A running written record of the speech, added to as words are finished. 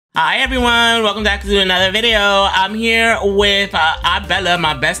Hi everyone, welcome back to another video. I'm here with ibella,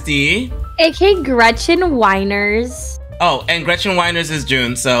 my bestie. aka Gretchen Whiners. Oh, and Gretchen Whiners is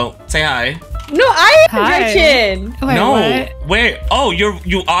June, so say hi. No, I am Gretchen. Wait, no, what? wait. Oh,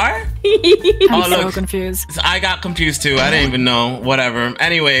 you are? I'm look, so confused. I got confused too. I didn't even know. Whatever.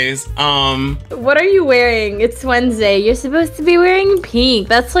 Anyways, what are you wearing? It's Wednesday. You're supposed to be wearing pink.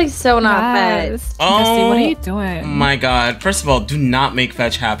 That's like so not fetch. Oh, Bestie, what are you doing? My God. First of all, do not make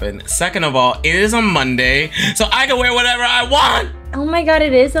fetch happen. Second of all, it is a Monday, so I can wear whatever I want. Oh my God,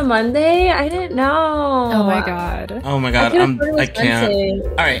 it is a Monday? I didn't know. Oh my God. Oh my God, I can't.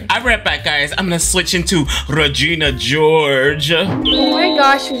 All right, I'll be right back, guys. I'm gonna switch into Regina George. Oh my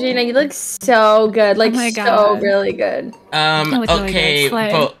gosh, Regina, you look so good. Like, so really good. Okay,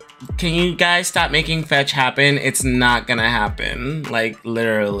 but can you guys stop making fetch happen? It's not gonna happen. Like,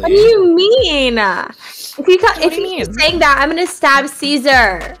 literally. What do you mean? If you keep saying that, I'm gonna stab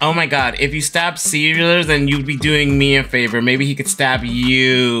Caesar. Oh my God, if you stab Caesar, then you'd be doing me a favor. Maybe he could stab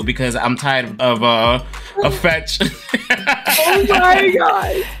you because I'm tired of fetch. Oh my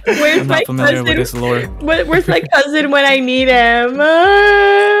God. Where's my cousin? With his lore. Where's my cousin when I need him?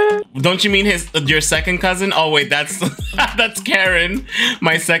 Don't you mean your second cousin? Oh wait, that's that's Karen,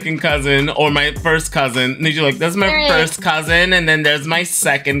 my second cousin, or my first cousin. And you're like, that's my first cousin, and then there's my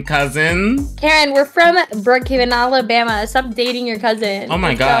second cousin. Karen, we're from Brookhaven, Alabama. Stop dating your cousin. Oh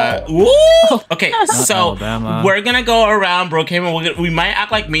my God. Woo! Okay, so we're gonna go around Brookhaven. We might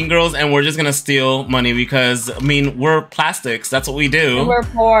act like mean girls, and we're just gonna steal money because, I mean, we're plastics. That's what we do. And we're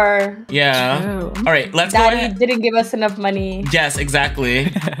poor. Yeah. True. All right, let's Daddy go ahead. didn't give us enough money. Yes,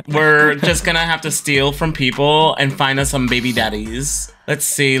 exactly. We're just gonna have to steal from people and find us some baby daddies. Let's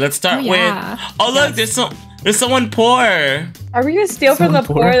see. Let's start with. Oh look, there's someone poor. Are we gonna steal from the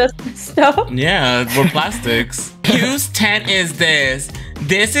poor? That's messed up. Yeah, we're plastics. Whose tent is this?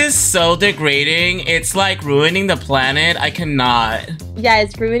 This is so degrading. It's like ruining the planet. I cannot. Yeah,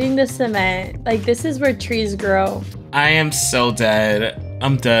 it's ruining the cement. Like, this is where trees grow. I am so dead.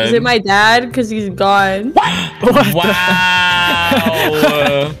 I'm dead. Is it my dad? Because he's gone. Wow.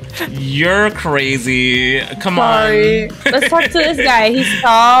 You're crazy. Come on. Let's talk to this guy. He's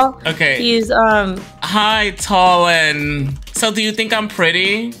tall. Okay. He's, Hi, tall and... So do you think I'm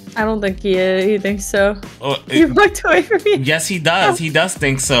pretty? I don't think he is. He thinks so. Oh, He walked away from me. Yes, he does. He does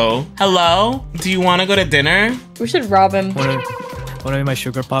think so. Hello? Do you want to go to dinner? We should rob him. Want to be my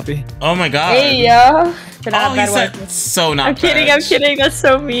sugar poppy? Oh my God. Hey, yo. Oh, he said so not I'm kidding. I'm kidding. That's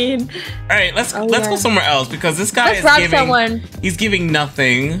so mean. All right, let's go somewhere else because this guy is giving. Someone. He's giving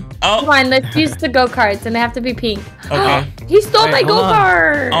nothing. Oh. Come on, let's use the go-karts and they have to be pink. Okay. He stole my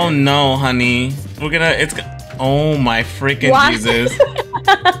go-kart. Oh no, honey. Oh my freaking Jesus.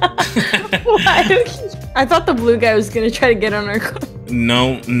 I thought the blue guy was gonna try to get on our car.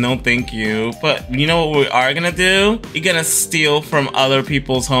 No, thank you. But you know what we are gonna do? You're gonna steal from other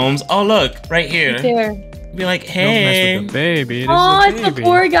people's homes. Oh look, right here. Be like, hey. Don't mess with the baby. It's the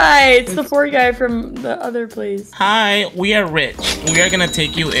poor guy. It's the poor guy from the other place. Hi, we are rich. We are gonna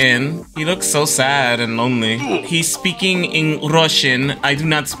take you in. He looks so sad and lonely. He's speaking in Russian. I do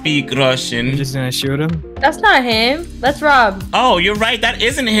not speak Russian. You're just gonna shoot him? That's not him. That's Rob. Oh, you're right. That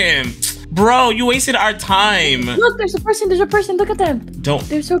isn't him. Bro, you wasted our time. Look, there's a person. There's a person. Look at them.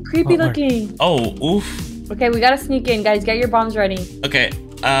 They're so creepy looking. Oh, oof. Okay, we gotta sneak in, guys. Get your bombs ready. Okay.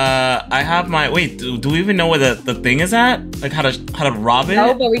 I have my. Wait. Do we even know where the thing is at? Like how to rob it?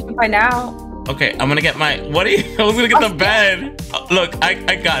 No, but we can find out. Okay, I'm gonna get my. What are you? I was gonna get the bed. Look,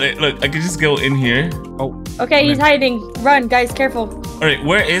 I got it. Look, I can just go in here. Oh. Okay, he's hiding. Run, guys. Careful. All right,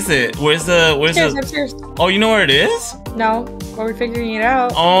 where is it? Where's the? Upstairs. Oh, you know where it is? No, but we're figuring it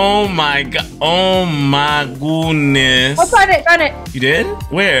out. Oh my God. Oh my goodness. Oh, found it. You did?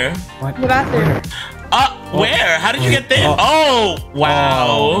 Where? What? In the bathroom. Where? How did you get there? Oh,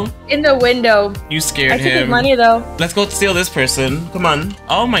 wow. In the window. You scared I took him. his money though. Let's go steal this person. Come on.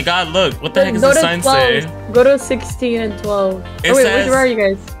 Oh my God, look. What the heck does the sign say? Go to 16 and 12. It says, where are you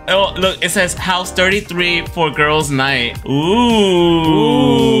guys? Oh, look. It says house 33 for girls night. Ooh.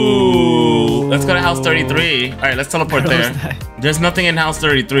 Let's go to house 33. All right, let's teleport there. There's nothing in house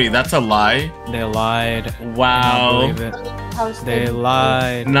 33. That's a lie. They lied. Wow. I can't believe it. They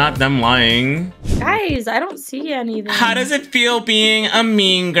lied. Not them lying. Guys, I don't see anything. How does it feel being a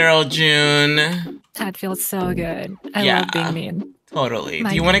mean girl, June? That feels so good. I love being mean. Totally.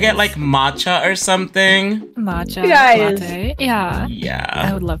 Do you want to get like matcha or something? Matcha guys. latte? Yeah. Yeah.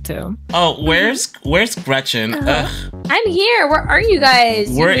 I would love to. Oh, where's Gretchen? I'm here. Where are you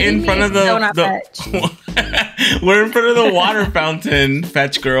guys? We're in front of the we're in front of the water fountain,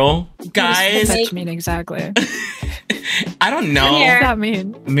 fetch girl. Guys. Fetch mean exactly. I don't know. What does that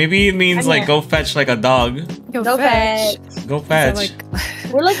mean? Maybe it means like go fetch like a dog. Go fetch. Go fetch.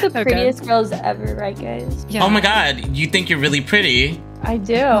 So, We're like the prettiest girls ever, right, guys? Yeah. Oh my god, you think you're really pretty? I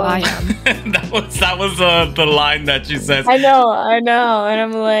do. Well, I am. that was the line that she says. I know, and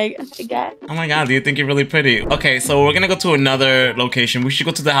I'm like, again. Oh my god, do you think you're really pretty? Okay, so we're gonna go to another location. We should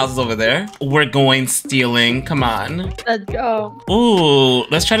go to the houses over there. We're going stealing. Come on. Let's go. Ooh,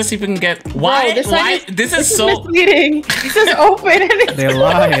 let's try to see if we can get. Why? Bro, Why? This is so misleading. This is open. And it's They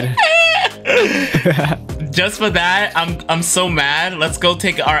lied. Just for that, I'm so mad. Let's go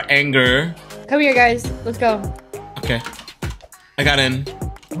take our anger. Come here, guys. Let's go. Okay. I got in.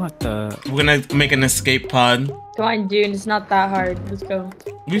 What the? We're gonna make an escape pod. Come on, dude. It's not that hard. Let's go.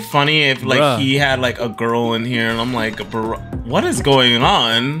 It'd be funny if like Bruh. he had like a girl in here and I'm like, what is going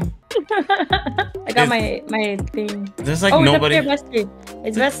on? I got my thing. There's like Oh, nobody. it's up to your bestie.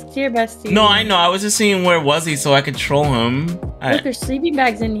 It's best to your bestie. No, I know. I was just seeing where was he so I could troll him. Look, there's sleeping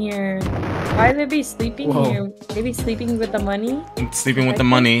bags in here. Why they be sleeping Whoa. here? They be sleeping with the money? I'm sleeping with the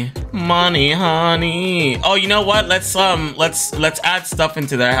money. Money, honey. Oh, you know what? Let's add stuff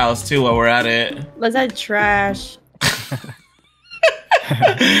into their house too while we're at it. Let's add trash.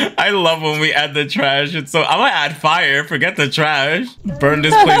 I love when we add the trash. It's so I'm gonna add fire. Forget the trash. Burn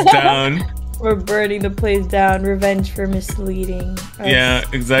this place down. We're burning the place down. Revenge for misleading us. Yeah,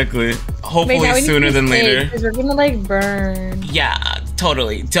 exactly. Wait, Hopefully now we need sooner to than stay, later. 'cause we're gonna like burn. Yeah,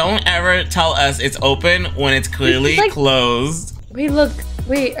 totally. Don't ever tell us it's open when it's clearly like- closed. Wait, look.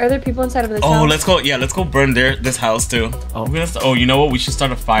 Wait, are there people inside of this Oh, house? let's go. Yeah, let's go burn this house too. Oh. Oh, you know what? We should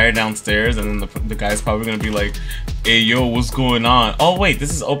start a fire downstairs, and then the guy's probably gonna be like, "Hey, yo, what's going on?" Oh, wait, this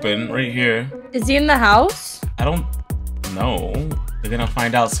is open right here. Is he in the house? I don't know. They're gonna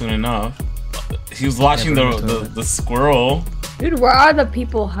find out soon enough. He was watching the squirrel. Dude, where are the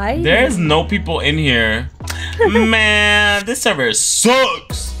people hiding? There's no people in here. Man, this server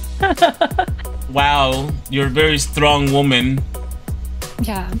sucks. Wow, you're a very strong woman.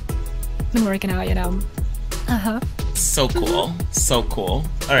 Yeah. Been working out, you know. So cool. So cool.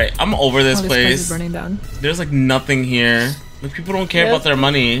 Alright, I'm over this This place. is burning down. There's like nothing here. Like people don't care about their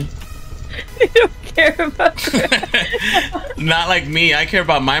money. They don't care about it. Not like me. I care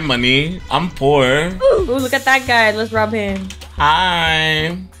about my money. I'm poor. Ooh, look at that guy. Let's rob him.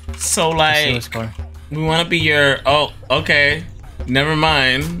 Hi. So like we wanna be your okay. Never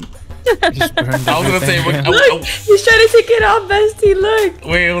mind. Just burned I was gonna say Look, he's trying to take it out, bestie. Look.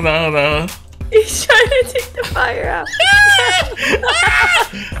 wait, hold on. He's trying to take the fire out.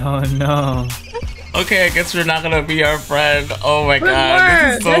 Oh no. Okay, I guess you're not gonna be our friend. Oh my Put god, more.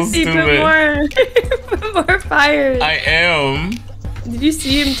 this is so Bestie, stupid. put more fires. I am. Did you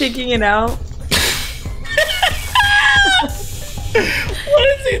see him taking it out? What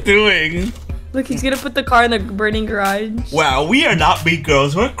is he doing? Look, he's gonna put the car in the burning garage. Wow, we are not big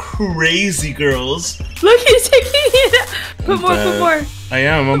girls. We're crazy girls. Look, he's taking it out. Put more, put more. I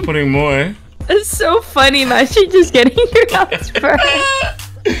am. I'm putting more. It's so funny, Imagine just getting your house burned.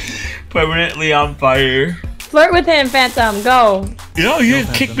 Permanently on fire. Flirt with him, Phantom. Go. Yo, you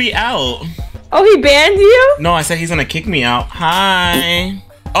kicked me out. Oh, he banned you? No, I said he's gonna kick me out. Hi.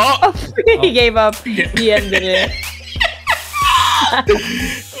 Oh. He gave up. He ended it.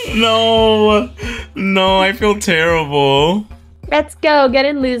 No, I feel terrible. Let's go. Get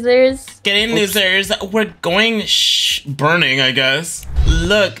in, losers. Get in, losers. We're going burning, I guess.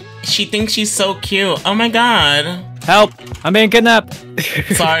 Look, she thinks she's so cute. Oh my god. Help! I'm being kidnapped.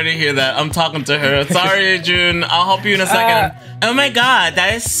 Sorry to hear that. I'm talking to her. Sorry, June. I'll help you in a second. Oh my god,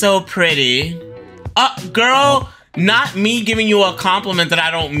 that is so pretty. Girl, not me giving you a compliment that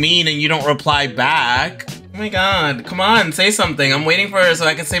I don't mean and you don't reply back. Oh my god, come on, say something. I'm waiting for her so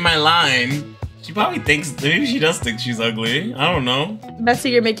I can say my line. She probably thinks, maybe she does think she's ugly. I don't know.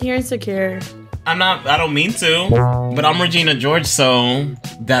 Bessie, you're making her insecure. I don't mean to. But I'm Regina George, so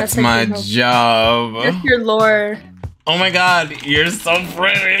that's my job. That's your lore. Oh my god, you're so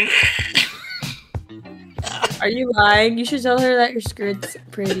pretty. Are you lying? You should tell her that your skirt's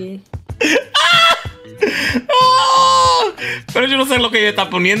pretty. Oh, pero yo no sé lo que ella está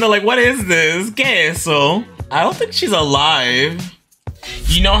poniendo. Like, what is this? ¿Qué es eso? I don't think she's alive.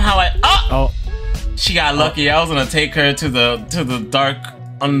 You know how Oh! She got lucky. I was gonna take her to the dark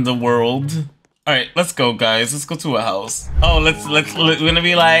underworld. All right, let's go, guys. Let's go to a house. Oh, we're gonna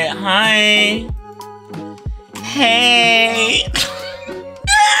be like, hi, hey.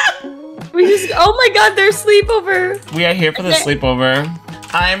 Oh my god, there's sleepover. We are here for the sleepover.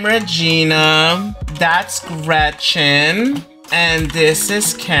 I'm Regina. That's Gretchen. And this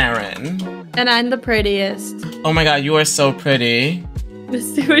is Karen. And I'm the prettiest. Oh my god, you are so pretty. Let's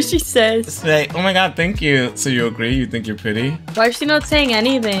see what she says. Just like, oh my god, thank you. So you agree? You think you're pretty? Why is she not saying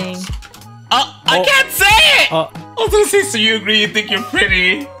anything? I can't say it! I was gonna say, so you agree? You think you're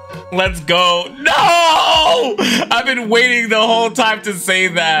pretty? Let's go. No! I've been waiting the whole time to say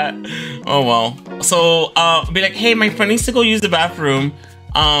that. Oh well. So be like, hey, my friend needs to go use the bathroom.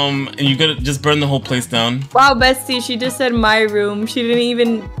 And you gotta just burn the whole place down. Wow, bestie, she just said my room. She didn't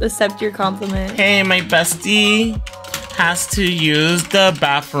even accept your compliment. Hey, my bestie has to use the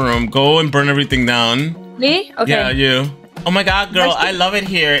bathroom. Go and burn everything down. Me? Okay. Yeah, you. Oh my god, girl, I love it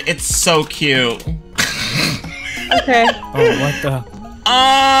here. It's so cute. Okay. Oh, what the?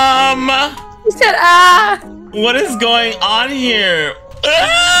 He said, ah! What is going on here?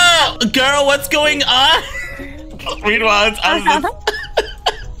 Ah! Girl, what's going on? Meanwhile,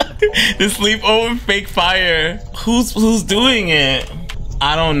 the sleepover fake fire. Who's doing it?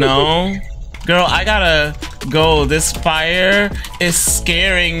 I don't know. Girl, I gotta go. This fire is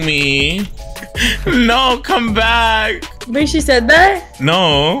scaring me. No, come back. Wait, she said that?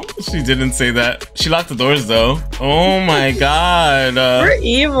 No, she didn't say that. She locked the doors though. Oh my god. We're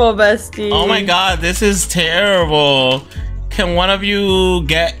evil, bestie. Oh my god, this is terrible. Can one of you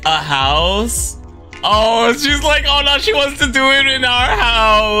get a house? Oh, she's like, oh no, she wants to do it in our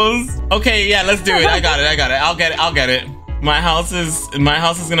house. Okay, yeah, let's do it. I got it. I'll get it. My house is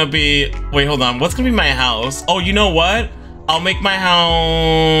gonna be, wait, hold on. What's gonna be my house? Oh, you know what? I'll make my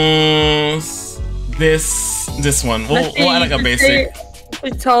house this one. We'll add like a basic.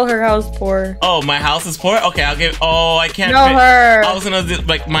 Let's call her house poor. Oh, my house is poor? Okay, I'll give, oh, I can't. No, her. I was gonna do,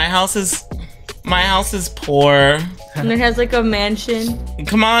 like, my house is poor. And it has like a mansion.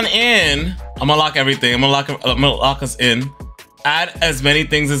 Come on in. I'm gonna lock everything. I'm gonna lock us in. Add as many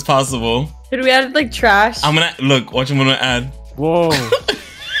things as possible. Should we add like trash? I'm gonna look. Watch. I'm gonna add. Whoa.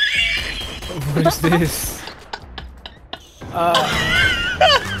 What is this?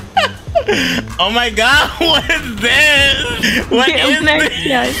 Oh my god! What is this? What is this?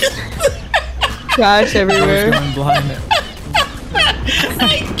 Yes. Trash everywhere.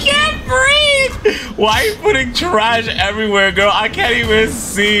 I can't breathe. Why are you putting trash everywhere, girl? I can't even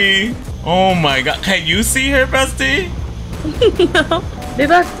see. Oh my god. Can you see her, bestie? No. They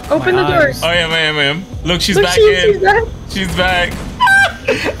left. Open the door. Oh yeah, ma'am. Look, she's back in. She's back.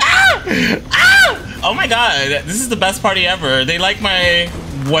 Oh my god. This is the best party ever. They like my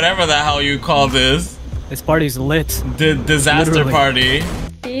whatever the hell you call this. This party's lit. The disaster party.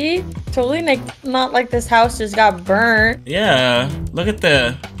 See? Totally not like this house just got burnt. Yeah. Look at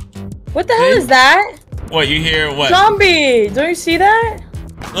the. What the hell is that? What, you hear what? Zombie! Don't you see that?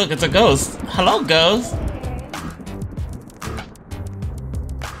 Look, it's a ghost. Hello, ghost.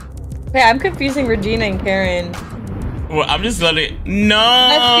 Wait, I'm confusing Regina and Karen. Well, I'm just letting.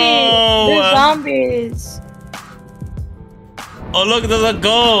 No! They're zombies. Oh, look, there's a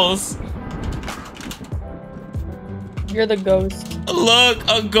ghost. You're the ghost. Look,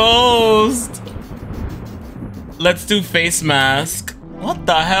 a ghost. Let's do face mask. What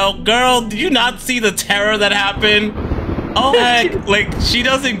the hell? Girl, did you not see the terror that happened? Oh, heck. Like, she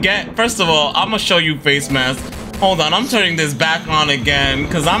doesn't get... First of all, I'm gonna show you face mask. Hold on, I'm turning this back on again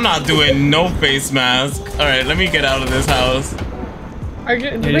because I'm not doing no face mask. All right, let me get out of this house.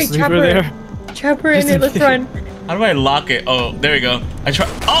 Wait, trap her there. Trap her in it. Let's run. How do I lock it? Oh, there we go. I try.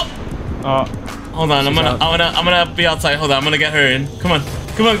 Oh. Hold on. I'm gonna be outside. Hold on. I'm gonna get her in. Come on,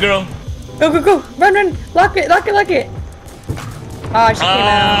 girl. Go. Run. Lock it. Oh, she came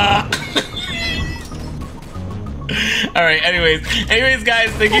out. All right. Anyways,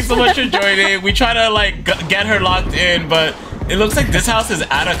 guys, thank you so much for joining. We try to like get her locked in, but it looks like this house is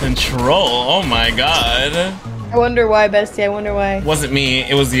out of control. Oh my god. I wonder why, bestie. I wonder why. Wasn't me.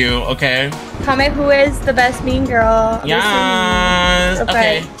 It was you. Okay. Comment who is the best mean girl. Yes.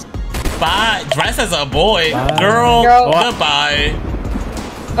 Okay. Bye. Dress as a boy. Bye. Girl. Goodbye.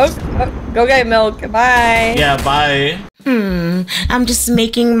 Oh, go get milk. Bye. Yeah. Bye. I'm just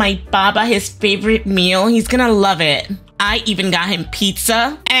making my Baba his favorite meal. He's gonna love it. I even got him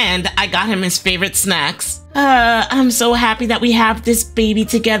pizza and I got him his favorite snacks. I'm so happy that we have this baby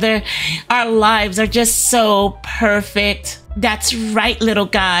together. Our lives are just so perfect. That's right, little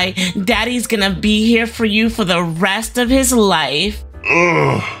guy. Daddy's gonna be here for you for the rest of his life.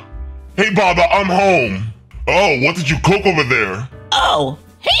 Hey, Baba, I'm home. Oh, what did you cook over there? Oh,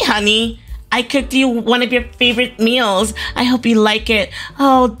 hey, honey. I cooked you one of your favorite meals. I hope you like it.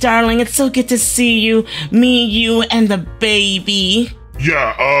 Oh, darling, it's so good to see you. Me, you, and the baby.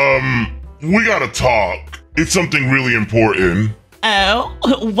 Yeah, we gotta talk. It's something really important. Oh,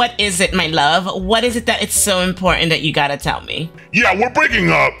 what is it, my love? What is it that it's so important that you gotta tell me? Yeah, we're breaking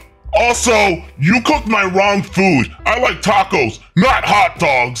up. Also, you cooked my wrong food. I like tacos, not hot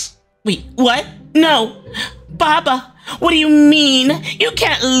dogs. Wait, what? No. Baba, what do you mean? You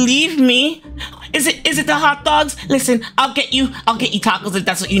can't leave me. Is it the hot dogs? Listen, I'll get you tacos if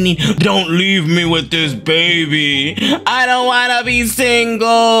that's what you need. Don't leave me with this baby. I don't wanna be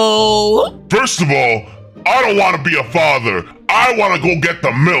single. First of all, I don't want to be a father. I want to go get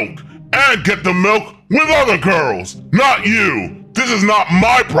the milk. And get the milk with other girls. Not you. This is not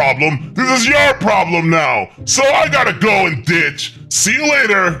my problem. This is your problem now. So I gotta go and ditch. See you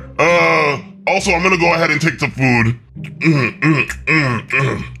later. Also, I'm gonna go ahead and take the food.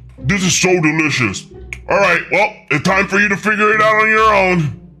 This is so delicious. All right, well, it's time for you to figure it out on your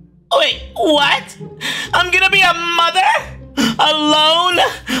own. Wait, what? I'm gonna be a mother? Alone?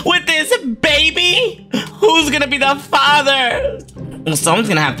 With this baby? Who's gonna be the father? Well, someone's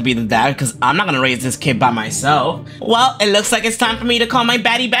gonna have to be the dad, because I'm not gonna raise this kid by myself. Well, it looks like it's time for me to call my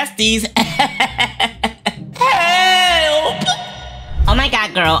baddie besties. Help! Oh my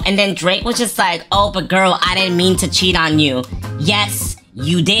god, girl. And then Drake was just like, oh, but girl, I didn't mean to cheat on you. Yes,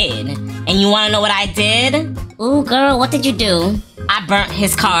 you did. And you wanna know what I did? Ooh, girl, what did you do? I burnt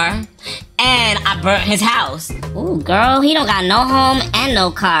his car. And I burnt his house. Ooh, girl, he don't got no home and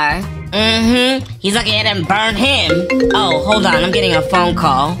no car. He's lucky I didn't burn him. Oh, hold on, I'm getting a phone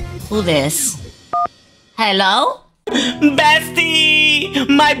call. Who this? Hello? Bestie!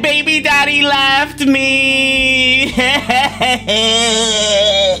 My baby daddy left me!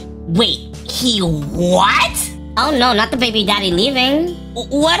 Wait, he what? Oh no, not the baby daddy leaving.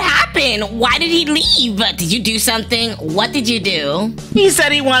 What happened? Why did he leave? Did you do something? What did you do? He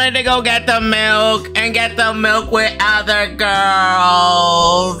said he wanted to go get the milk and get the milk with other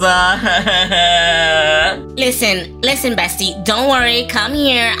girls. Listen, bestie. Don't worry. Come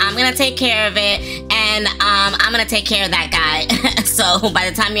here. I'm gonna take care of it. And I'm gonna take care of that guy. So by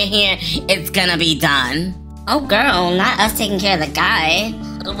the time you're here, it's gonna be done. Oh girl, not us taking care of the guy.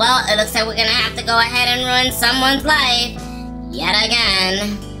 Well, it looks like we're gonna have to go ahead and ruin someone's life. Yet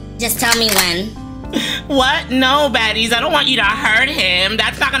again. Just tell me when. What? No, baddies. I don't want you to hurt him.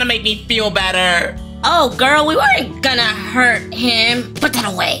 That's not gonna make me feel better. Oh, girl, we weren't gonna hurt him. Put that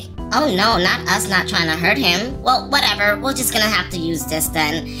away. Oh no, not us not trying to hurt him. Well, whatever. We're just gonna have to use this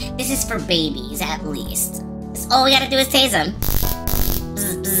then. This is for babies, at least. All we gotta do is tase him.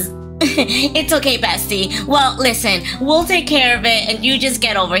 Bzz, bzz. It's okay, bestie. Well, listen, we'll take care of it and you just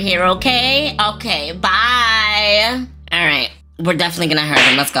get over here, okay? Okay, bye. Alright, we're definitely gonna hurt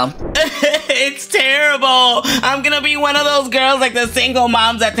him. Let's go. It's terrible. I'm gonna be one of those girls like the single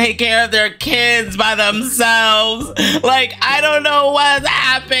moms that take care of their kids by themselves. Like, I don't know what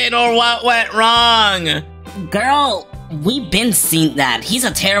happened or what went wrong. Girl, we've been seeing that. He's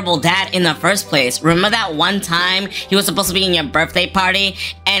a terrible dad in the first place. Remember that one time he was supposed to be in your birthday party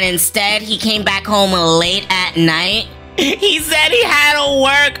and instead he came back home late at night? He said he had a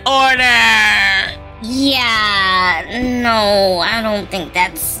work order. Yeah, no, I don't think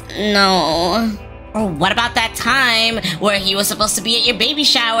that's, no. Or what about that time where he was supposed to be at your baby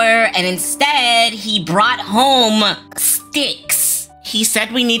shower and instead he brought home sticks? He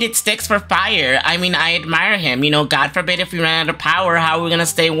said we needed sticks for fire. I mean, I admire him. You know, God forbid if we ran out of power, how are we gonna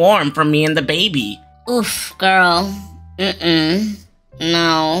stay warm for me and the baby? Oof, girl.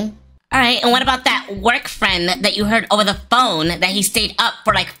 No. Alright, and what about that work friend that you heard over the phone that he stayed up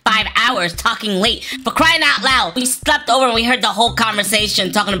for like 5 hours talking late? For crying out loud, we slept over and we heard the whole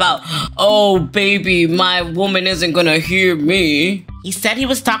conversation talking about, oh baby, my woman isn't gonna hear me. He said he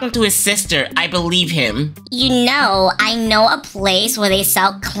was talking to his sister. I believe him. You know, I know a place where they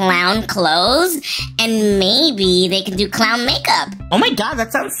sell clown clothes and maybe they can do clown makeup. Oh my god,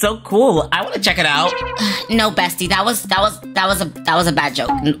 that sounds so cool. I want to check it out. No, bestie, that was a bad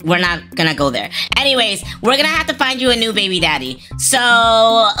joke. We're not gonna go there. Anyways, we're gonna have to find you a new baby daddy. So,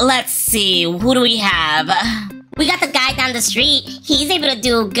 let's see. Who do we have? We got the guy down the street. He's able to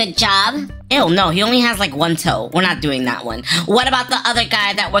do a good job. Ew, no, he only has like one toe. We're not doing that one. What about the other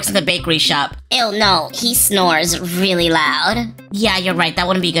guy that works in the bakery shop? Ew, no, he snores really loud. Yeah, you're right. That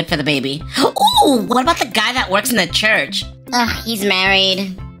wouldn't be good for the baby. Ooh, what about the guy that works in the church? Ugh, he's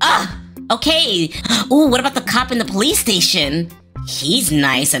married. Ugh, okay. Ooh, what about the cop in the police station? He's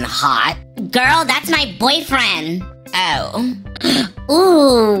nice and hot. Girl, that's my boyfriend. Oh.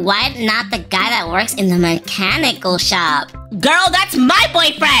 Ooh, why not the guy that works in the mechanical shop? Girl, that's my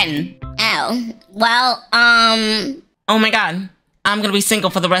boyfriend! Oh, well, Oh my god, I'm gonna be single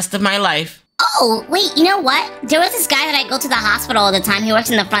for the rest of my life. Oh, wait, you know what? There was this guy that I go to the hospital all the time. He works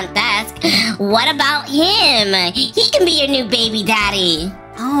in the front desk. What about him? He can be your new baby daddy.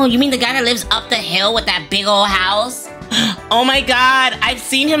 Oh, you mean the guy that lives up the hill with that big old house? Oh my god, I've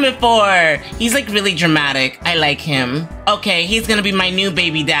seen him before. He's like really dramatic. I like him. Okay, he's gonna be my new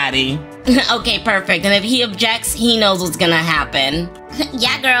baby daddy. Okay, perfect. And if he objects, he knows what's gonna happen.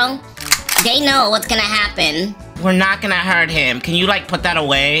 Yeah, girl. They know what's gonna happen. We're not gonna hurt him. Can you like put that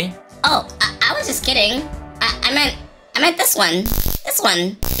away? Oh, I was just kidding. I meant this one. This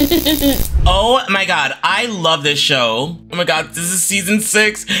one. Oh my god, I love this show. Oh my god, this is season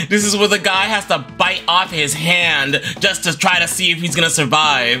 6. This is where the guy has to bite off his hand just to try to see if he's gonna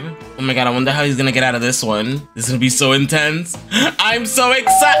survive. Oh my god, I wonder how he's gonna get out of this one. This is gonna be so intense. I'm so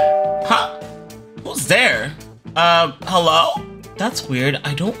excited. Huh? Who's there? Hello? That's weird.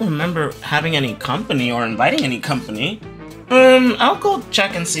 I don't remember having any company or inviting any company. I'll go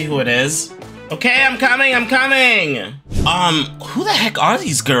check and see who it is. Okay, I'm coming. Who the heck are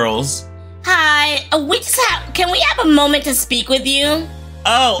these girls? Hi. Can we have a moment to speak with you?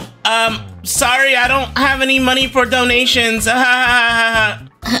 Oh, sorry, I don't have any money for donations. Do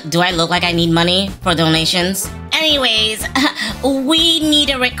I look like I need money for donations? Anyways, we need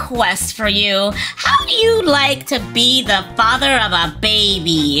a request for you. How do you like to be the father of a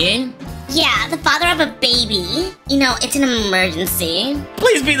baby? Yeah, the father of a baby. You know, it's an emergency.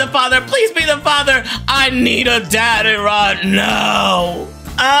 Please be the father. Please be the father. I need a daddy right now.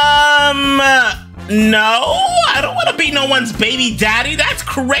 No, I don't want to be no one's baby daddy. That's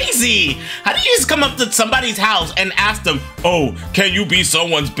crazy. How do you just come up to somebody's house and ask them, oh, can you be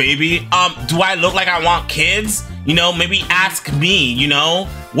someone's baby? Do I look like I want kids? You know, maybe ask me, you know?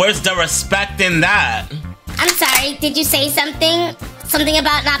 Where's the respect in that? I'm sorry, did you say something? Something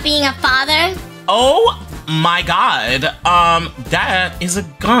about not being a father? Oh my god, that is a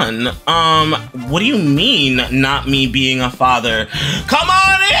gun. What do you mean, not me being a father? Come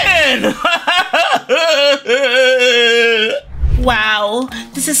on in! Wow,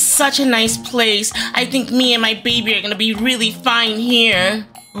 this is such a nice place. I think me and my baby are gonna be really fine here.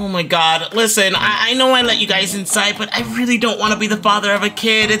 Oh my god, listen, I know I let you guys inside, but I really don't want to be the father of a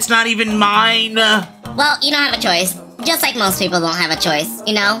kid. It's not even mine. Well, you don't have a choice. Just like most people don't have a choice,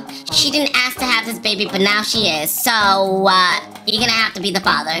 you know? She didn't ask to have this baby, but now she is. So, you're gonna have to be the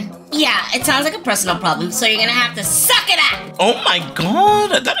father. Yeah, it sounds like a personal problem, so you're gonna have to suck it up! Oh my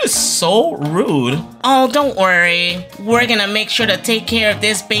god, that is so rude. Oh, don't worry. We're gonna make sure to take care of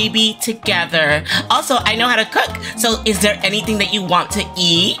this baby together. Also, I know how to cook, so is there anything that you want to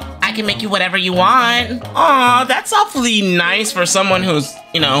eat? I can make you whatever you want. Aw, that's awfully nice for someone who's,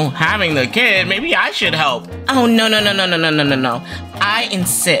 you know, having the kid. Maybe I should help. Oh, no. I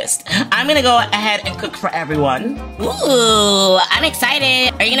insist. I'm gonna go ahead and cook for everyone. Ooh, I'm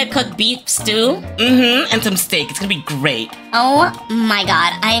excited. Are you gonna cook beef stew? And some steak. It's gonna be great. Oh my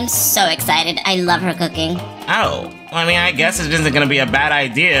god, I am so excited. I love her cooking. Oh, I mean, I guess it isn't gonna be a bad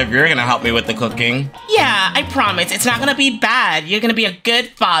idea if you're gonna help me with the cooking. Yeah, I promise. It's not gonna be bad. You're gonna be a good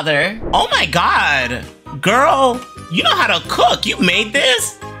father. Oh my god. Girl, you know how to cook. You made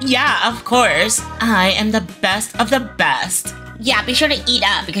this? Yeah, of course. I am the best of the best. Yeah, be sure to eat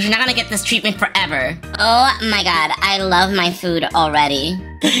up because you're not gonna get this treatment forever. Oh my god, I love my food already.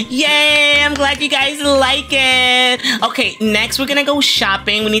 Yay, I'm glad you guys like it. Okay, next we're gonna go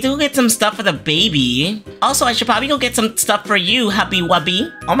shopping. We need to go get some stuff for the baby. Also, I should probably go get some stuff for you, Hubby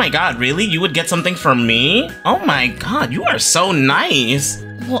Wubby. Oh my god, really? You would get something for me? Oh my god, you are so nice.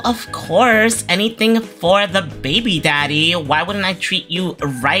 Well, of course, anything for the baby daddy. Why wouldn't I treat you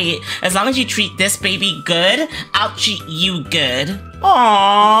right? As long as you treat this baby good, I'll treat you good.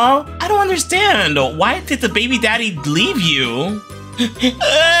 Aww, I don't understand. Why did the baby daddy leave you? He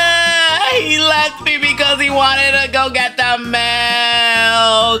left me because he wanted to go get the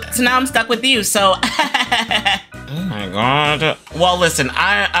milk. So now I'm stuck with you, so... Oh my god. Well, listen,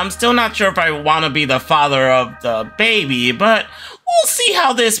 I'm still not sure if I want to be the father of the baby, but we'll see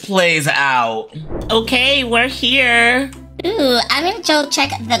how this plays out. Okay, we're here. Ooh, I'm gonna go check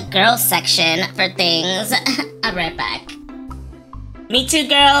the girls section for things. I'll be right back. Me too,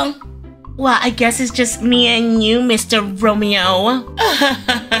 girl. Well, I guess it's just me and you, Mr. Romeo.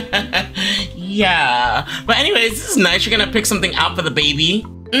 Yeah. But anyways, this is nice. You're gonna pick something out for the baby.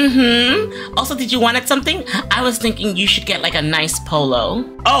 Also, did you want something? I was thinking you should get like a nice polo.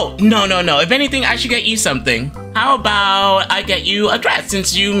 Oh, no. If anything, I should get you something. How about I get you a dress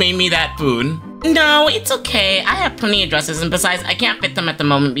since you made me that food? No, it's okay. I have plenty of dresses, and besides, I can't fit them at the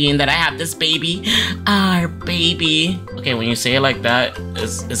moment being that I have this baby. Our baby. Okay, when you say it like that,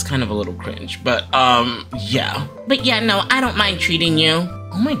 it's kind of a little cringe, but yeah. But yeah, no, I don't mind treating you.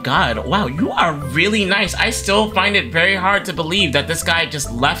 Oh my god, wow, you are really nice. I still find it very hard to believe that this guy just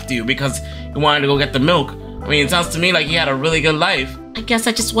left you because he wanted to go get the milk. I mean, it sounds to me like he had a really good life. I guess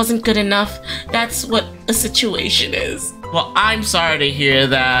I just wasn't good enough. That's what a situation is. Well, I'm sorry to hear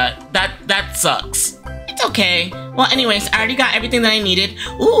that. That sucks. It's okay. Well, anyways, I already got everything that I needed.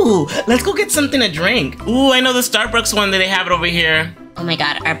 Ooh, let's go get something to drink. Ooh, I know the Starbucks one that they have it over here. Oh my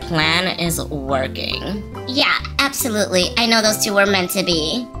god, our plan is working. Yeah, absolutely. I know those two were meant to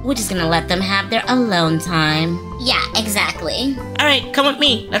be. We're just gonna let them have their alone time. Yeah, exactly. Alright, come with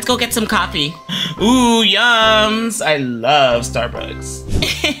me. Let's go get some coffee. Ooh, yums. I love Starbucks.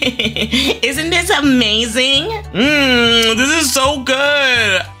 Isn't this amazing? This is so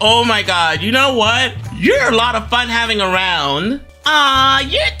good. Oh my god, you know what? You're a lot of fun having around. Aw,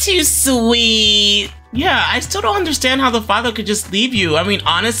 you're too sweet. Yeah, I still don't understand how the father could just leave you. I mean,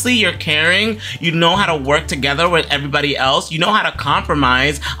 honestly, you're caring. You know how to work together with everybody else. You know how to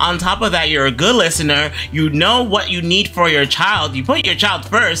compromise. On top of that, you're a good listener. You know what you need for your child. You put your child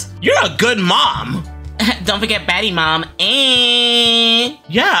first. You're a good mom. Don't forget baddie mom.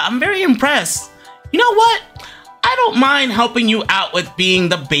 Yeah, I'm very impressed. You know what? I don't mind helping you out with being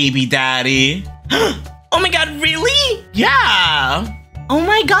the baby daddy. Oh my god, really? Yeah. Oh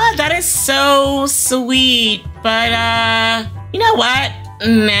my god, that is so sweet. But, you know what?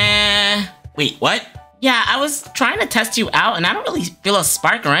 Nah. Wait, what? Yeah, I was trying to test you out and I don't really feel a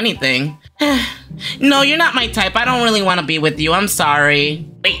spark or anything. No, you're not my type. I don't really want to be with you. I'm sorry.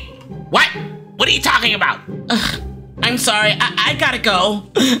 Wait, what? What are you talking about? Ugh, I'm sorry. I gotta go.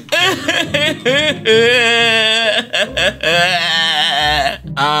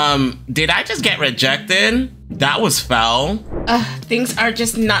 Did I just get rejected? That was foul. Things are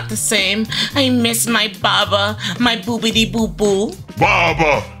just not the same. I miss my Baba, my boobity boo boo.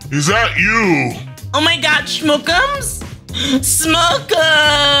 Baba, is that you? Oh my god, Schmookums? Schmookums!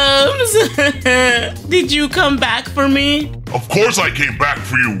 Did you come back for me? Of course I came back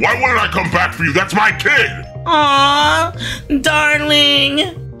for you. Why wouldn't I come back for you? That's my kid. Aw,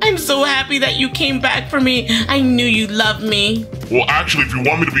 darling. I'm so happy that you came back for me. I knew you loved me. Well, actually, if you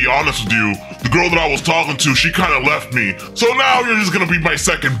want me to be honest with you, the girl that I was talking to, she kind of left me. So now you're just gonna be my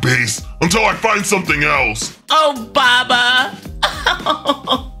second base until I find something else. Oh, Baba.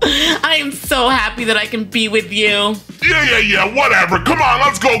 I am so happy that I can be with you. Yeah, whatever. Come on,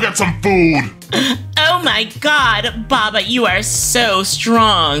 let's go get some food. Oh my god, Baba, you are so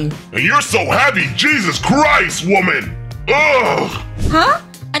strong. And you're so heavy. Jesus Christ, woman. Ugh. Huh?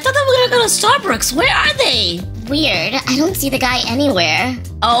 I thought that we were gonna go to Starbucks. Where are they? Weird. I don't see the guy anywhere.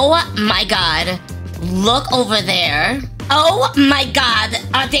 Oh my god. Look over there. Oh my god.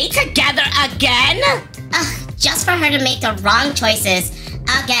 Are they together again? Just for her to make the wrong choices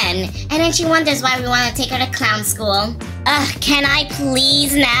again. And then she wonders why we want to take her to clown school. Can I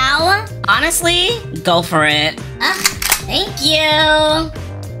please now? Honestly, go for it. Thank you.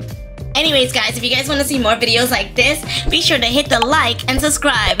 Anyways, guys, if you guys want to see more videos like this, be sure to hit the like and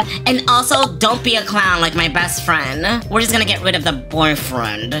subscribe. And also, don't be a clown like my best friend. We're just gonna get rid of the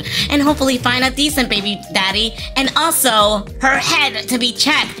boyfriend. And hopefully find a decent baby daddy. And also, her head to be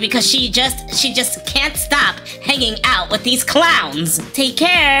checked because she just can't stop hanging out with these clowns. Take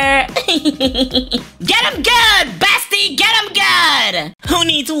care. Get him good, bestie, get him good. Who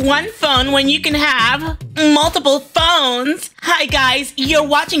needs one phone when you can have multiple phones? Hi guys, you're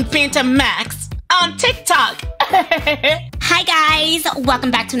watching Phantommaxx on TikTok. Hi guys, welcome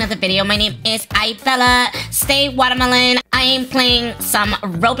back to another video. My name is ibella. Stay watermelon. I am playing some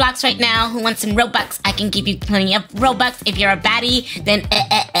Roblox right now. Who wants some Robux? I can give you plenty of Robux. If you're a baddie, then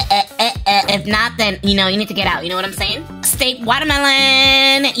if not, then you know you need to get out. You know what I'm saying? Stay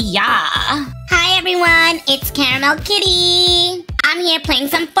watermelon. Yeah. Hi everyone, it's Caramel Kitty. I'm here playing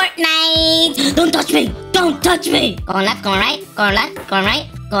some Fortnite. Don't touch me! Don't touch me! Going left, going right, going left, going right,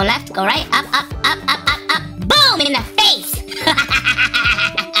 go left, go right, up, up, up, up, up, up. Boom! In the face!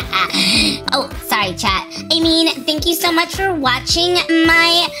 Oh, sorry, chat. I mean, thank you so much for watching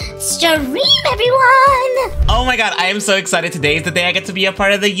my stream, everyone! Oh my god, I am so excited. Today is the day I get to be a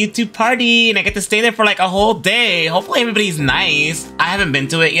part of the YouTube party, and I get to stay there for like a whole day. Hopefully everybody's nice. I haven't been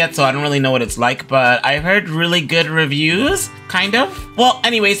to it yet, so I don't really know what it's like, but I've heard really good reviews, kind of. Well,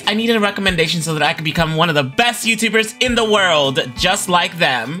 anyways, I needed a recommendation so that I could become one of the best YouTubers in the world, just like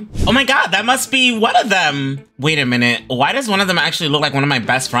them. Oh my god, that must be one of them. Wait a minute, why does one of them actually look like one of my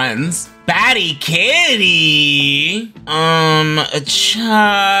best friends? Baddie Kitty? A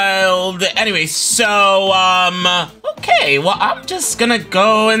child. Anyway, so, okay, well, I'm just gonna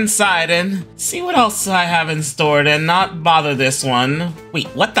go inside and see what else I have in store and not bother this one. Wait,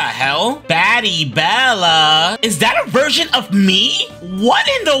 what the hell? Baddie Bella? Is that a version of me? What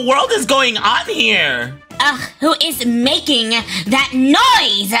in the world is going on here? who is making that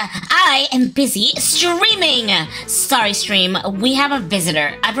noise? I am busy streaming. Sorry, stream. We have a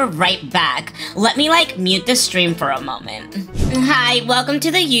visitor. I'll be right back. Let me, like, mute the stream for a moment. Hi, welcome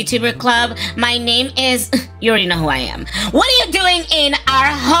to the YouTuber Club. My name is... You already know who I am. What are you doing in our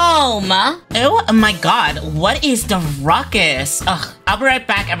home? Oh my god, what is the ruckus? Ugh, I'll be right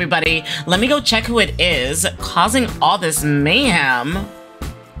back, everybody. Let me go check who it is causing all this mayhem.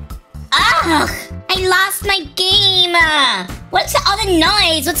 Ugh, I lost my game. What's all the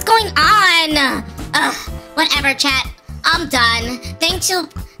noise? What's going on? Ugh, whatever, chat. I'm done.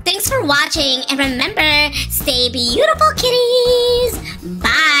 Thanks for watching, and remember, stay beautiful, kitties.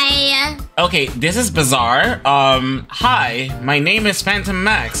 Bye. Okay, this is bizarre. Hi, my name is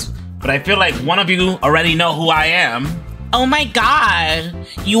Phantommaxx, but I feel like one of you already know who I am. Oh my god,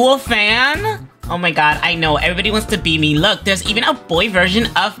 you a fan? Oh my god, I know, everybody wants to be me. Look, there's even a boy version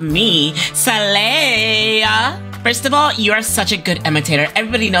of me, Saleh. First of all, you are such a good imitator.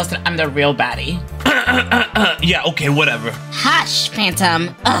 Everybody knows that I'm the real baddie. Yeah, okay, whatever. Hush,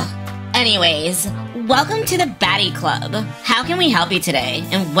 Phantom. Ugh. Anyways, welcome to the Baddie Club. How can we help you today?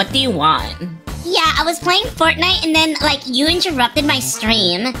 And what do you want? Yeah, I was playing Fortnite and then, like, you interrupted my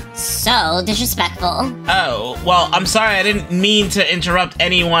stream. So disrespectful. Oh, well, I'm sorry, I didn't mean to interrupt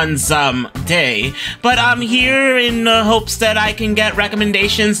anyone's, day. But I'm here in hopes that I can get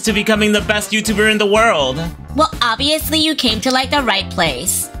recommendations to becoming the best YouTuber in the world. Well, obviously you came to, like, the right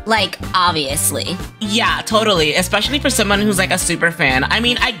place. Like, obviously. Yeah, totally. Especially for someone who's like a super fan. I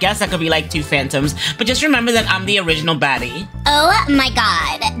mean, I guess that could be like two Phantoms, but just remember that I'm the original baddie. Oh my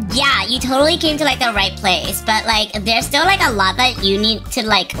god. Yeah, you totally came to like the right place, but like, there's still like a lot that you need to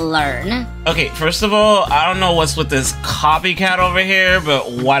like learn. Okay, first of all, I don't know what's with this copycat over here,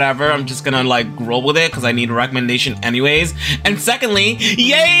 but whatever. I'm just gonna like roll with it because I need a recommendation anyways. And secondly,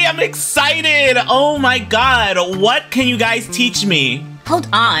 yay, I'm excited! Oh my god, what can you guys teach me? Hold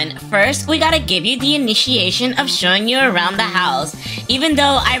on, first we gotta give you the initiation of showing you around the house. Even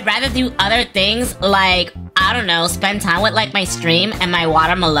though I'd rather do other things like, I don't know, spend time with like my stream and my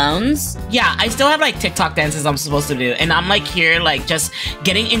watermelons. Yeah, I still have like TikTok dances I'm supposed to do, and I'm like here like just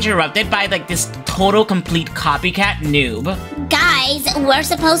getting interrupted by like this total complete copycat noob. Guys, we're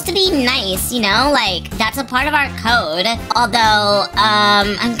supposed to be nice, you know, like that's a part of our code. Although,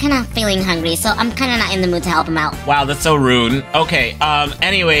 I'm kind of feeling hungry, so I'm kind of not in the mood to help him out. Wow, that's so rude. Okay,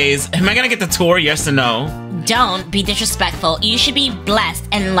 anyways, am I gonna get the tour, yes or no? Don't be disrespectful. You should be blessed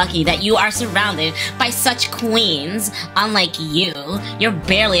and lucky that you are surrounded by such queens. Unlike you, you're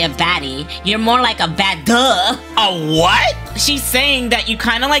barely a baddie. You're more like a bad duh. A what? She's saying that you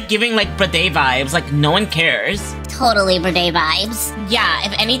kind of like giving like Brade vibes, like no one cares. Totally Brade vibes. Yeah,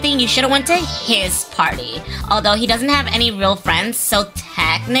 if anything, you should have went to his party. Although he doesn't have any real friends, so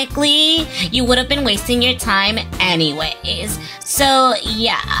technically, you would have been wasting your time anyways. So,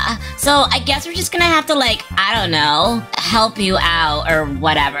 yeah. So, I guess we're just gonna have to, like, I don't know, help you out or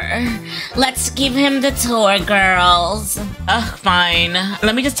whatever. Let's give him the tour, girls. Ugh, fine.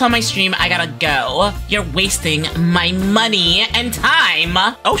 Let me just tell my stream I gotta go. You're wasting my money and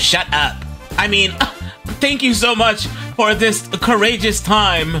time. Oh, shut up. I mean, thank you so much for this courageous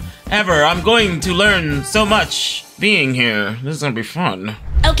time ever. I'm going to learn so much being here. This is gonna be fun.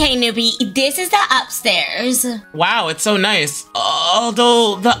 Okay, newbie, this is the upstairs. Wow, it's so nice.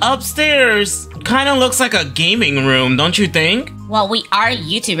 Although the upstairs kind of looks like a gaming room, don't you think? Well, we are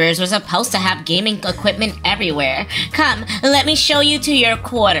YouTubers. We're supposed to have gaming equipment everywhere. Come, let me show you to your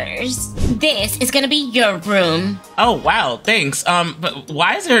quarters. This is gonna be your room. Oh, wow, thanks. But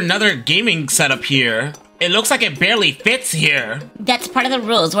why is there another gaming setup here? It looks like it barely fits here. That's part of the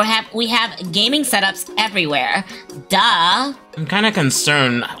rules. We have gaming setups everywhere. Duh. I'm kind of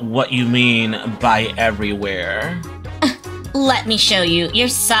concerned what you mean by everywhere. Let me show you. You're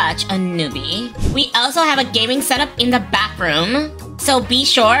such a newbie. We also have a gaming setup in the bathroom. So be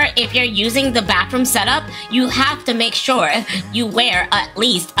sure if you're using the bathroom setup, you have to make sure you wear at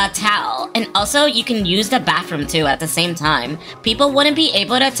least a towel. And also you can use the bathroom too at the same time. People wouldn't be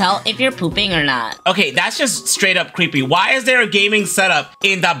able to tell if you're pooping or not. Okay, that's just straight up creepy. Why is there a gaming setup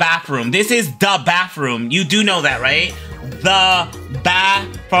in the bathroom? This is the bathroom. You do know that, right? The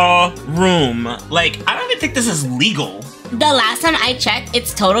bathroom. Like, I don't even think this is legal. The last time I checked,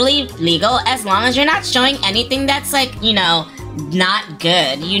 it's totally legal as long as you're not showing anything that's like, you know, not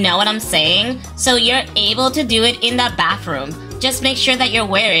good. You know what I'm saying? So you're able to do it in the bathroom. Just make sure that you're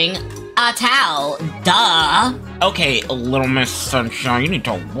wearing a towel. Duh. Okay, Little Miss Sunshine, you need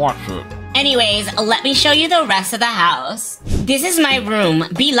to watch it. Anyways, let me show you the rest of the house. This is my room.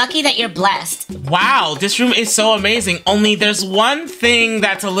 Be lucky that you're blessed. Wow, this room is so amazing. Only there's one thing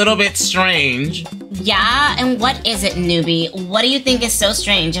that's a little bit strange. Yeah, and what is it, newbie? What do you think is so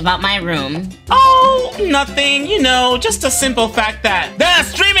strange about my room? Oh, nothing. You know, just a simple fact that there's a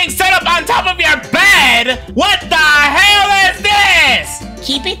streaming setup on top of your bed. What the hell is this?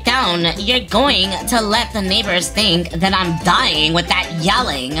 Keep it down. You're going to let the neighbors think that I'm dying with that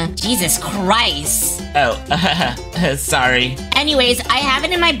yelling. Jesus Christ. Oh, sorry. Anyways, I have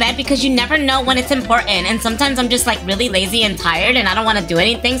it in my bed because you never know when it's important, and sometimes I'm just like really lazy and tired and I don't want to do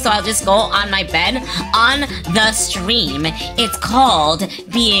anything, so I'll just go on my bed on the stream. It's called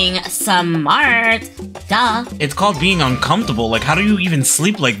being smart. Duh. It's called being uncomfortable. Like, how do you even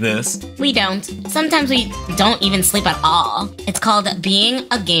sleep like this? We don't. Sometimes we don't even sleep at all. It's called being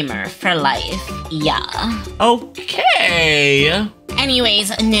a gamer for life. Yeah. Okay.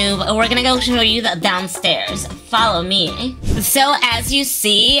 Anyways, noob, we're gonna go show you the downstairs. Follow me. So as you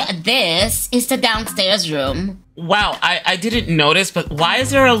see, this is the downstairs room. Wow, I didn't notice, but why is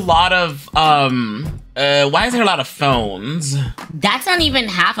there a lot of, phones? That's not even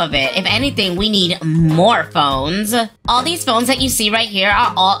half of it. If anything, we need more phones. All these phones that you see right here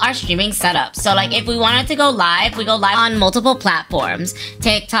are all our streaming setups. So like if we wanted to go live, we go live on multiple platforms.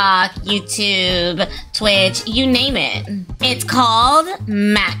 TikTok, YouTube, Twitch, you name it. It's called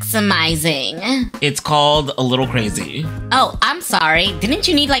maximizing. It's called a little crazy. Oh, I'm sorry. Didn't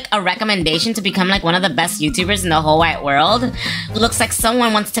you need like a recommendation to become like one of the best YouTubers in the whole wide world? Looks like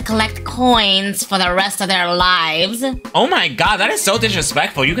someone wants to collect coins for the rest of their lives. Oh my god, that is so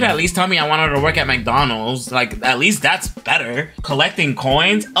disrespectful. You could at least tell me I wanted to work at McDonald's. Like, at least that's better. Collecting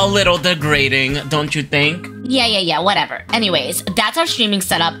coins? A little degrading, don't you think? Yeah, whatever. Anyways, that's our streaming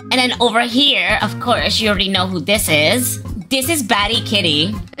setup. And then over here, of course, you already know who this is. This is Baddie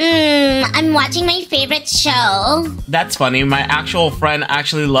Kitty. I'm watching my favorite show. That's funny. My actual friend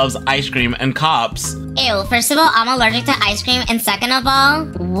actually loves ice cream and cops. Ew, first of all, I'm allergic to ice cream, and second of all,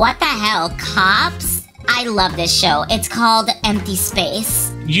 what the hell, cops? I love this show. It's called Empty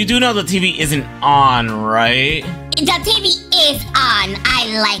Space. You do know the TV isn't on, right? The TV is on.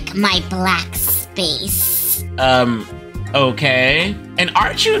 I like my black space. Okay. And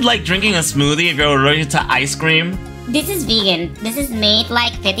aren't you, like, drinking a smoothie if you're allergic to ice cream? This is vegan. This is made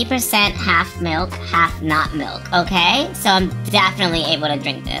like 50% half milk, half not milk, okay? So I'm definitely able to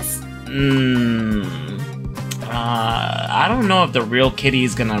drink this. I don't know if the real Kitty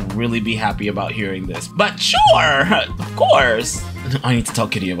is gonna really be happy about hearing this, but sure, of course. I need to tell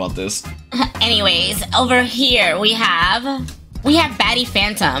Kitty about this. Anyways, over here we have Baddie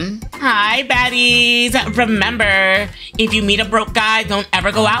Phantom. Hi, baddies. Remember, if you meet a broke guy, don't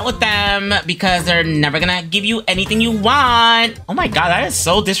ever go out with them because they're never gonna give you anything you want. Oh my god, that is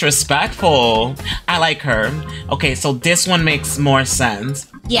so disrespectful. I like her. Okay, so this one makes more sense.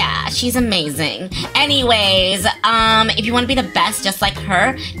 Yeah, she's amazing. Anyways, if you want to be the best just like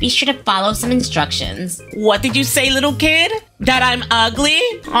her, be sure to follow some instructions. What did you say, little kid? That I'm ugly?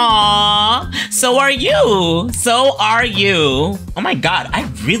 Aww, so are you. So are you. Oh my god, I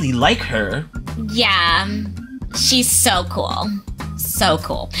really like her. Yeah, she's so cool. So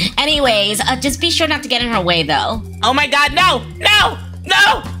cool. Anyways, just be sure not to get in her way though. Oh my god, no! No!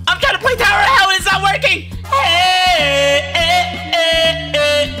 No! I'm trying to play Tower of Hell and it's not working!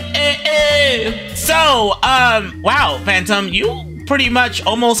 So, wow, Phantom, you pretty much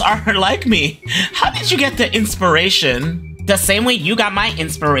almost are like me. How did you get the inspiration? The same way you got my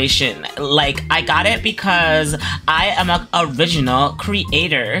inspiration. Like, I got it because I am an original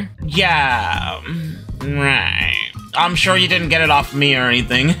creator. Yeah, right. I'm sure you didn't get it off me or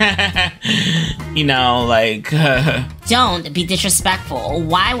anything. You know, like... Don't be disrespectful.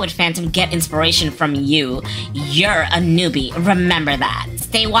 Why would Phantom get inspiration from you? You're a newbie. Remember that.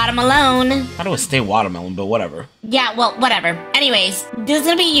 Stay watermelon. I thought it was stay watermelon, but whatever. Yeah, well, whatever. Anyways, this is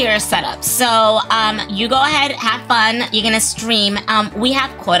gonna be your setup. So, you go ahead, have fun. You're gonna stream. We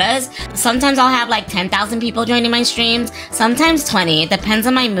have quotas. Sometimes I'll have like 10,000 people joining my streams. Sometimes 20. It depends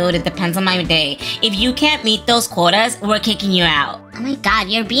on my mood. It depends on my day. If you can't meet those quotas, we're kicking you out. Oh my god,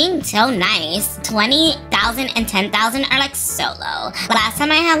 you're being so nice. 20,000 and 10,000 are like so low. But last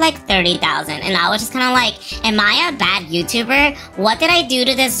time I had like 30,000 and I was just kind of like, am I a bad YouTuber? What did I do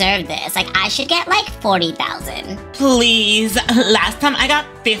to deserve this? Like, I should get like 40,000. Please, last time I got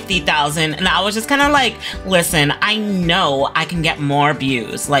 50,000 and I was just kind of like, listen, I know I can get more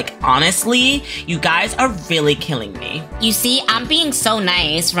views. Like, honestly, you guys are really killing me. You see, I'm being so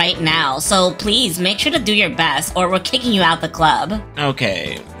nice right now, so please make sure to do your best or we're kicking you out the club.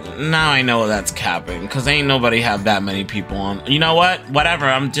 Okay, now I know that's capping, because ain't nobody have that many people on. You know what? Whatever,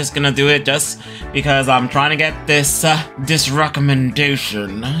 I'm just gonna do it just because I'm trying to get this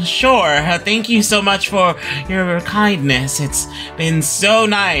recommendation. Sure, thank you so much for your kindness. It's been so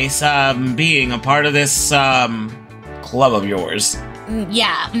nice being a part of this club of yours.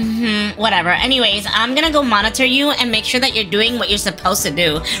 Yeah, whatever. Anyways, I'm gonna go monitor you and make sure that you're doing what you're supposed to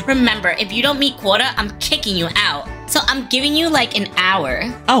do. Remember, if you don't meet quota, I'm kicking you out. So I'm giving you like an hour.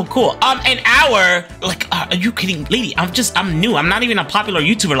 Oh, cool. An hour? Like, are you kidding? Lady, I'm new. I'm not even a popular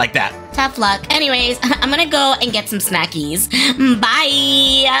YouTuber like that. Tough luck. Anyways, I'm gonna go and get some snackies.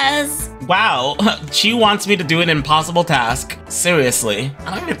 Bye. Wow, she wants me to do an impossible task. Seriously.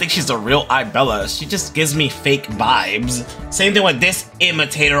 I don't even think she's a real ibella. She just gives me fake vibes. Same thing with this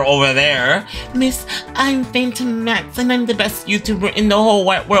imitator over there. Miss, I'm Phantommaxx and I'm the best YouTuber in the whole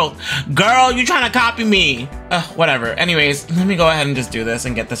wide world. Girl, you trying to copy me? Whatever. Anyways, let me go ahead and just do this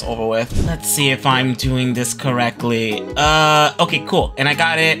and get this over with. Let's see if I'm doing this correctly. Okay, cool. And I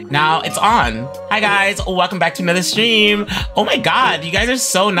got it. Now it's on. Hi guys, welcome back to another stream. Oh my god, you guys are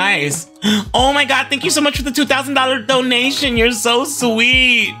so nice. Oh my god, thank you so much for the $2,000 donation. You're so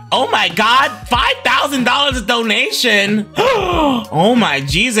sweet. Oh my god, $5,000 donation. Oh my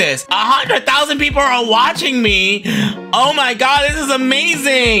Jesus. 100,000 people are watching me. Oh my god, this is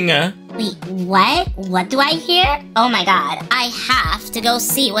amazing. Wait, what? What do I hear? Oh my god, I have to go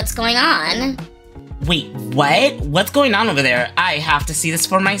see what's going on. Wait, what? What's going on over there? I have to see this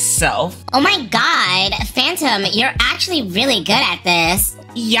for myself. Oh my god, Phantom, you're actually really good at this.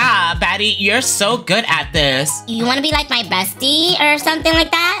 Yeah, Baddie, you're so good at this. You want to be like my bestie or something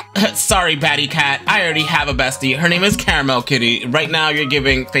like that? Sorry, Baddie Cat. I already have a bestie. Her name is 𝐬𝐜𝐿. Right now, you're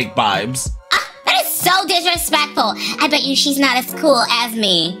giving fake vibes. That is so disrespectful. I bet you she's not as cool as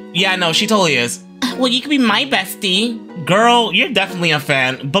me. Yeah, no, she totally is. Well, you could be my bestie. Girl, you're definitely a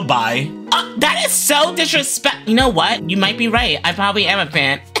fan. Bye-bye. That is so disrespect. You know what? You might be right. I probably am a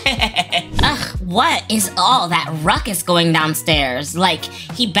fan. Ugh, what is all that ruckus going downstairs? Like,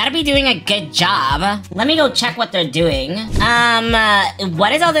 he better be doing a good job. Let me go check what they're doing.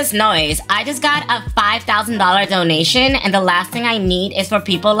 What is all this noise? I just got a $5,000 donation, and the last thing I need is for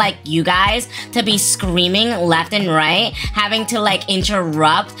people like you guys to be screaming left and right, having to like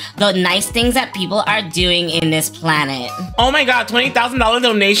interrupt the nice things that people are doing in this planet. Oh my god, $20,000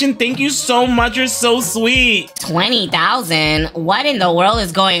 donation? Thank you so much. You're so sweet. 20,000? What in the world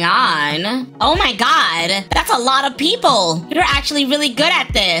is going on? Oh my god, that's a lot of people. You're actually really good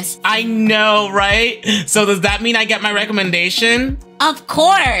at this. I know, right? So does that mean I get my recommendation? Of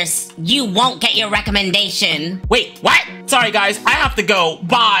course! You won't get your recommendation. Wait, what? Sorry guys, I have to go.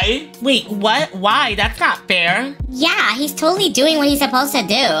 Bye. Wait, what? Why? That's not fair. Yeah, he's totally doing what he's supposed to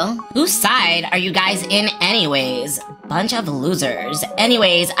do. Whose side are you guys in anyways? Bunch of losers.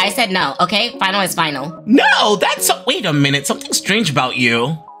 Anyways, I said no, okay? Final is final. No, that's so— wait a minute, something strange about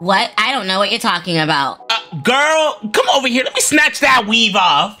you. What? I don't know what you're talking about. Girl, come over here. Let me snatch that weave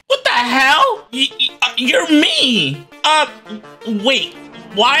off. What the hell? You're me. Wait.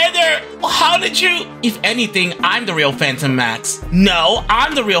 Why are there— how did you— if anything, I'm the real Phantommaxx. No,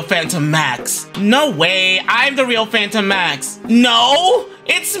 I'm the real Phantommaxx. No way, I'm the real Phantommaxx. No,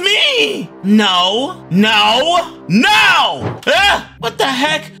 it's me. No, no, no. What the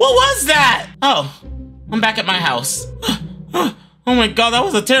heck? What was that? Oh, I'm back at my house. Oh my god, that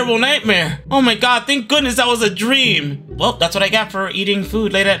was a terrible nightmare. Oh my god, thank goodness that was a dream. Well, that's what I got for eating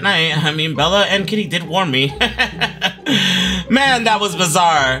food late at night. I mean, Bella and Kitty did warn me. Man, that was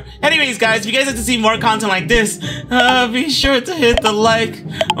bizarre. Anyways, guys, if you guys like to see more content like this, be sure to hit the like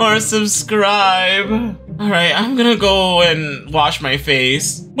or subscribe. Alright, I'm gonna go and wash my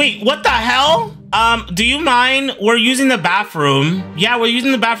face. Wait, what the hell? Do you mind? We're using the bathroom. Yeah, we're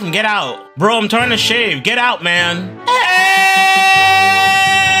using the bathroom. Get out. Bro, I'm trying to shave. Get out, man. Hey!